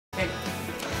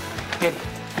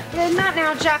Andy. Not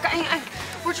now, Jack.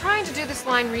 We're trying to do this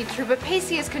line read-through, but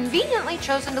Pacey has conveniently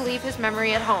chosen to leave his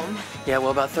memory at home. Yeah, well,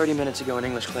 about 30 minutes ago in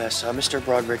English class, Mr.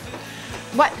 Broderick...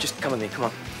 What? Just come with me, come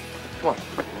on. Come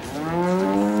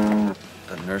on.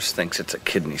 The nurse thinks it's a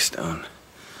kidney stone.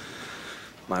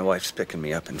 My wife's picking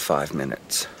me up in 5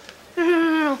 minutes.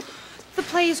 No. The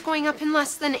play is going up in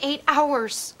less than 8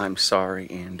 hours. I'm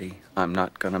sorry, Andy. I'm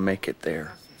not gonna make it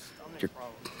there. You're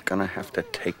gonna have to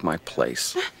take my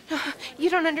place. You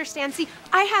don't understand. See,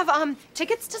 I have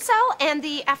tickets to sell and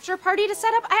the after party to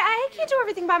set up. I can't do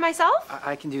everything by myself.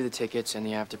 I can do the tickets and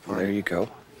the after party. There you go.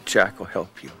 Jack will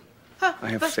help you. Huh, I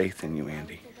have but... faith in you,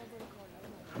 Andy.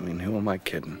 I mean, who am I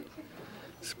kidding?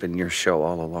 It's been your show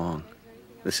all along.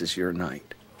 This is your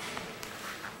night.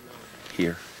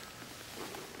 Here.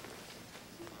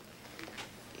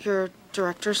 Your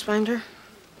director's binder?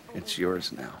 It's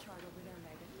yours now.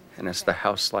 And as the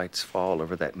house lights fall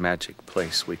over that magic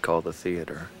place we call the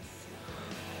theater,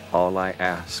 all I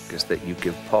ask is that you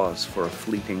give pause for a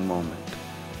fleeting moment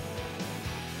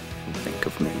and think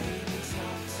of me.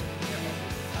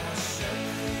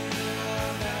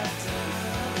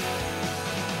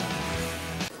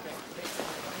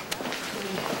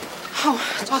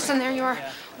 Oh, Dawson, there you are.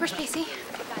 Where's Pacey?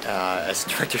 As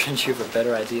director, shouldn't you have a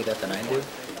better idea of that than I do?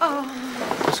 Oh.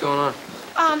 What's going on?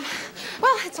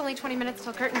 Well, it's only 20 minutes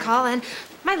till curtain call, and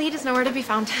my lead is nowhere to be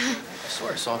found. I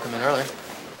swear I saw him come in earlier.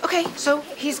 Okay, so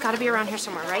he's got to be around here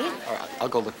somewhere, right? All right, I'll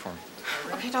go look for him.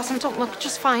 Okay, Dawson, don't look.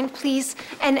 Just find, please.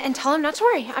 And tell him not to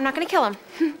worry. I'm not going to kill him.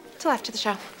 Till after the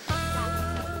show.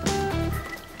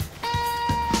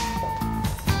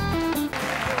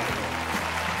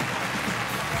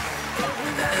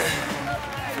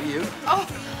 For you? Oh,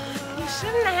 you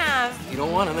shouldn't have. You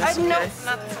don't want him, that's okay. No,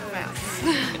 not so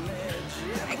fast.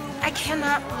 I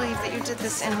cannot believe that you did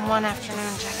this in one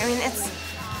afternoon, Jack. I mean,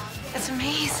 it's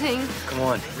amazing. Come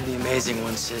on, you're the amazing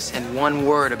one, sis. And one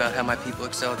word about how my people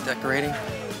excel at decorating,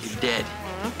 you're dead.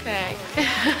 Okay.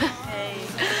 Hey.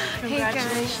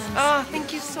 Congratulations. Hey, guys. Oh,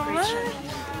 thank you so much.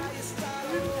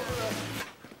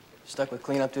 Stuck with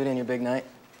cleanup duty on your big night?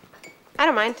 I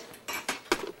don't mind.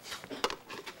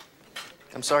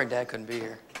 I'm sorry Dad couldn't be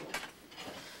here.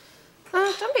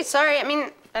 Oh, don't be sorry. I mean,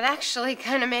 it actually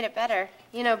kind of made it better.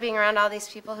 You know, being around all these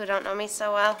people who don't know me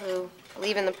so well, who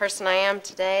believe in the person I am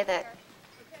today, that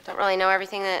don't really know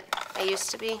everything that I used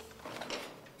to be.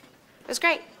 It was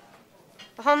great.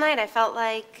 The whole night I felt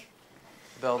like...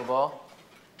 Belle the ball?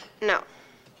 No.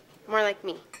 More like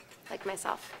me. Like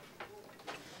myself.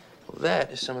 Well,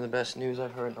 that is some of the best news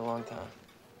I've heard in a long time.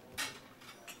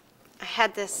 I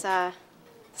had this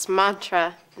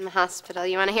mantra in the hospital.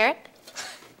 You want to hear it?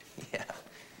 Yeah.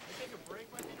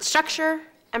 Structure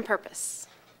and purpose.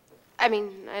 I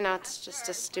mean, I know it's just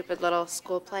a stupid little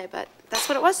school play, but that's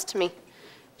what it was to me.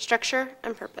 Structure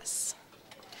and purpose.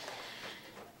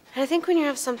 And I think when you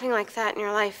have something like that in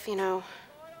your life, you know,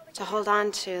 to hold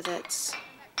on to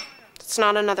it's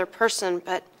not another person,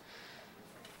 but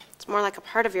it's more like a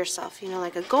part of yourself, you know,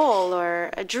 like a goal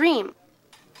or a dream.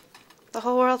 The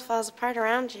whole world falls apart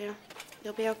around you.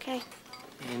 You'll be okay.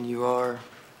 And you are...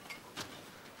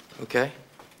 okay?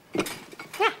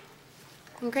 Yeah,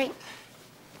 I'm great.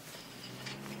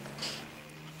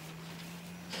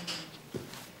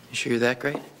 You sure you're that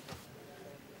great?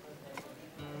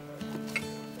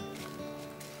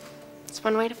 It's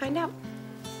one way to find out.